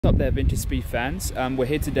What's up there, Vintage Speed fans? We're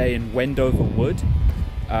here today in Wendover Wood.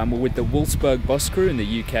 We're with the Wolfsburg Bus Crew in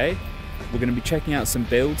the UK. We're going to be checking out some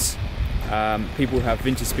builds. People who have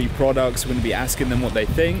Vintage Speed products, we're going to be asking them what they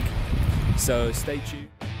think. So stay tuned.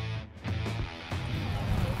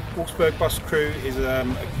 Wolfsburg Bus Crew is a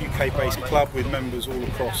UK-based club with members all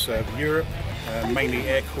across Europe, mainly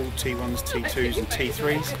air-cooled T1s, T2s and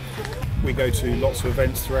T3s. We go to lots of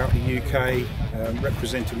events throughout the UK,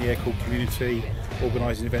 representing the air-cooled community,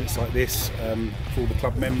 organising events like this for all the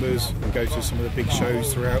club members. We go to some of the big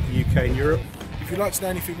shows throughout the UK and Europe. If you'd like to know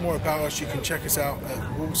anything more about us, you can check us out at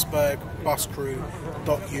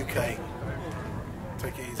wolfsburgbuscrew.uk.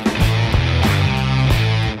 Take it easy.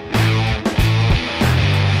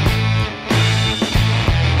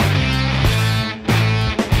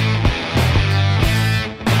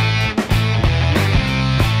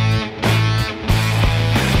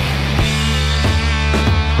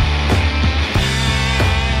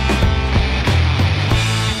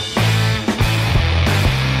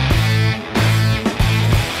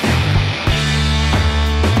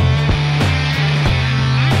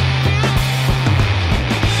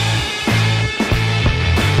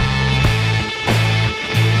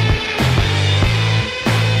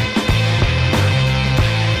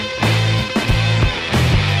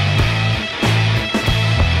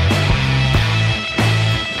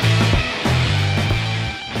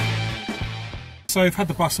 So I've had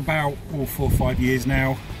the bus about 4 or 5 years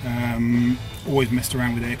now. Always messed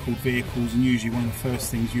around with air-cooled vehicles, and usually one of the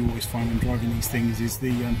first things you always find when driving these things is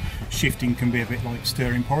the shifting can be a bit like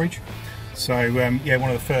stirring porridge. So yeah,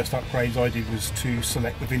 one of the first upgrades I did was to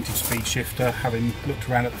select the Vintage Speed shifter, having looked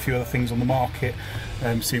around at a few other things on the market,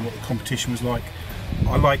 seeing what the competition was like.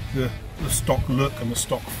 I like the stock look and the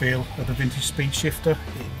stock feel of the Vintage Speed shifter.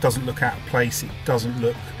 It doesn't look out of place, it doesn't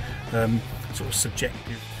look sort of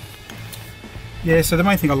subjective. Yeah, so the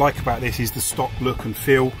main thing I like about this is the stock look and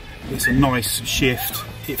feel. It's a nice shift.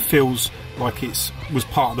 It feels like it was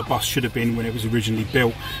part of the bus, should have been when it was originally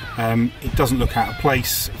built. It doesn't look out of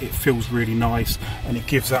place. It feels really nice, and it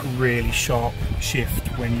gives that really sharp shift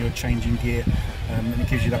when you're changing gear, and it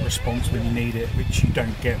gives you that response when you need it, which you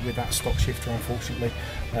don't get with that stock shifter, unfortunately.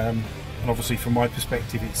 And obviously, from my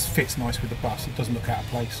perspective, it fits nice with the bus. It doesn't look out of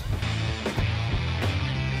place.